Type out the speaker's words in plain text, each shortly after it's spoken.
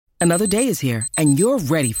Another day is here, and you're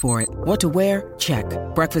ready for it. What to wear? Check.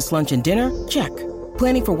 Breakfast, lunch, and dinner? Check.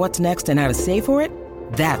 Planning for what's next and how to save for it?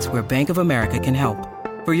 That's where Bank of America can help.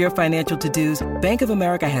 For your financial to-dos, Bank of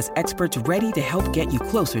America has experts ready to help get you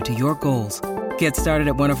closer to your goals. Get started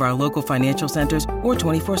at one of our local financial centers or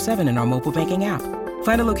 24/7 in our mobile banking app.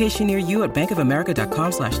 Find a location near you at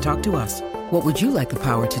bankofamerica.com/talktous. What would you like the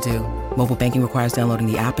power to do? Mobile banking requires downloading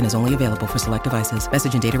the app and is only available for select devices.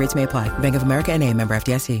 Message and data rates may apply. Bank of America N.A., member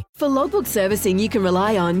FDIC. For logbook servicing you can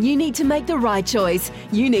rely on, you need to make the right choice.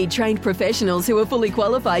 You need trained professionals who are fully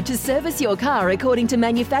qualified to service your car according to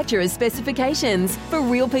manufacturer's specifications. For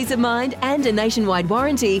real peace of mind and a nationwide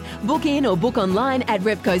warranty, book in or book online at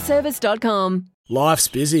repcoservice.com. Life's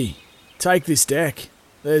busy. Take this deck.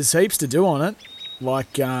 There's heaps to do on it,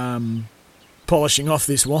 like polishing off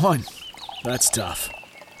this wine. That's tough.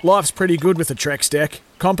 Life's pretty good with a Trex deck.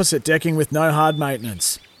 Composite decking with no hard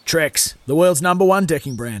maintenance. Trex, the world's #1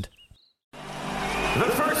 decking brand. The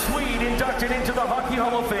first Swede inducted into the Hockey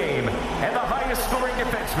Hall of Fame and the highest scoring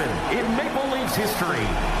defenseman in Maple Leafs history,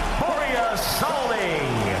 Börje Salming.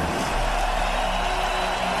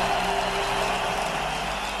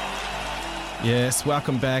 Yes,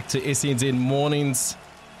 welcome back to SENZ Mornings.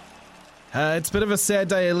 It's a bit of a sad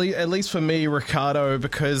day, at least for me, Ricardo,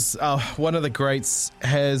 because one of the greats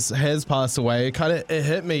has passed away. It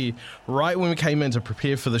hit me right when we came in to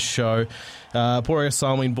prepare for the show. Börje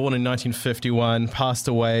Salming, born in 1951, passed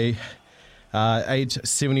away, age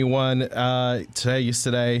 71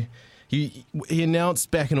 yesterday. He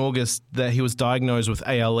announced back in August that he was diagnosed with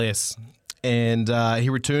ALS, and he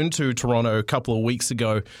returned to Toronto a couple of weeks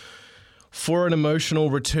ago for an emotional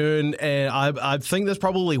return, and I think that's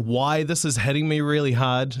probably why this is hitting me really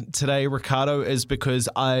hard today, Ricardo, is because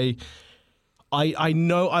I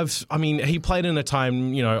know he played in a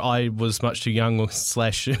time, I was much too young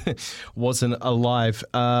 / wasn't alive,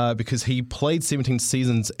 because he played 17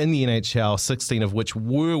 seasons in the NHL, 16 of which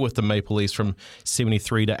were with the Maple Leafs from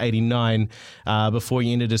 73 to 89, before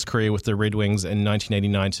he ended his career with the Red Wings in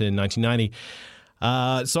 1989 to 1990.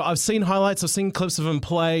 So I've seen highlights, I've seen clips of him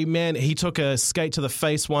play. Man, he took a skate to the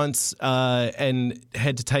face once and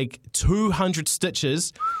had to take 200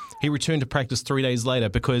 stitches. He returned to practice 3 days later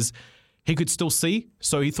because he could still see,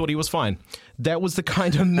 so he thought he was fine. That was the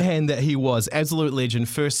kind of man that he was. Absolute legend,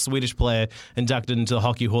 first Swedish player inducted into the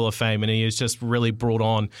Hockey Hall of Fame, and he has just really brought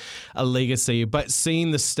on a legacy. But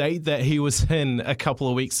seeing the state that he was in a couple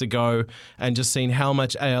of weeks ago and just seeing how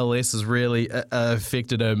much ALS has really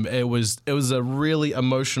affected him, it was a really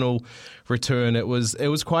emotional return. It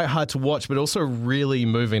was quite hard to watch, but also really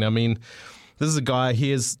moving. I mean, this is a guy,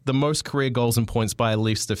 he has the most career goals and points by a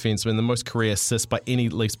Leafs defenseman, the most career assists by any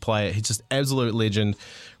Leafs player. He's just absolute legend,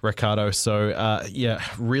 Ricardo. So,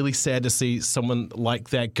 really sad to see someone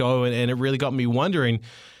like that go, and it really got me wondering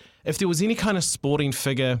if there was any kind of sporting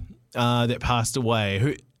figure that passed away.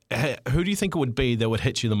 Who do you think it would be that would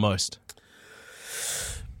hit you the most?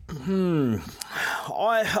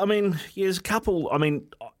 I mean, there's a couple. I mean,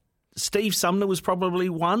 Steve Sumner was probably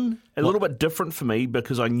one. A little bit different for me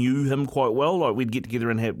because I knew him quite well. Like, we'd get together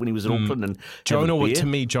and when he was in Auckland and Jonah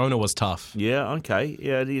was tough. Yeah, okay.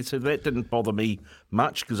 Yeah, so that didn't bother me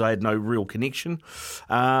much because I had no real connection.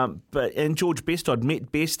 And George Best, I'd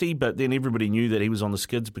met Bestie, but then everybody knew that he was on the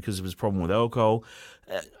skids because of his problem with alcohol.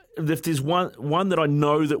 If there's one that I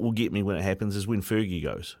know that will get me when it happens is when Fergie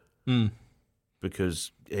goes.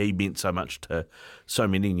 Because he meant so much to so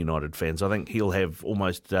many United fans. I think he'll have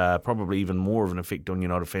almost probably even more of an effect on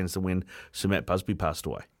United fans than when Sir Matt Busby passed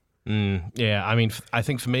away. Yeah, I mean, I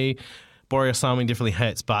think for me, Börje Salming definitely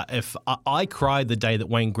hits, but if I cried the day that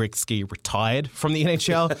Wayne Gretzky retired from the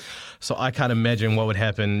NHL, so I can't imagine what would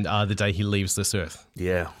happen the day he leaves this earth.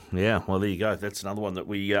 Yeah, well, there you go. That's another one that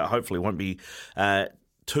we hopefully won't be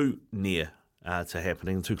too near to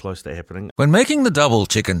happening, too close to happening. When making the double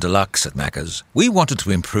chicken deluxe at Macca's, we wanted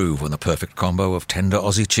to improve on the perfect combo of tender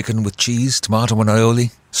Aussie chicken with cheese, tomato and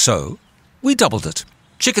aioli. So, we doubled it.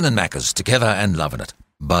 Chicken and Macca's, together and loving it.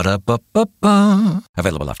 Ba-da-ba-ba-ba.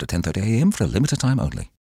 Available after 10:30 a.m. for a limited time only.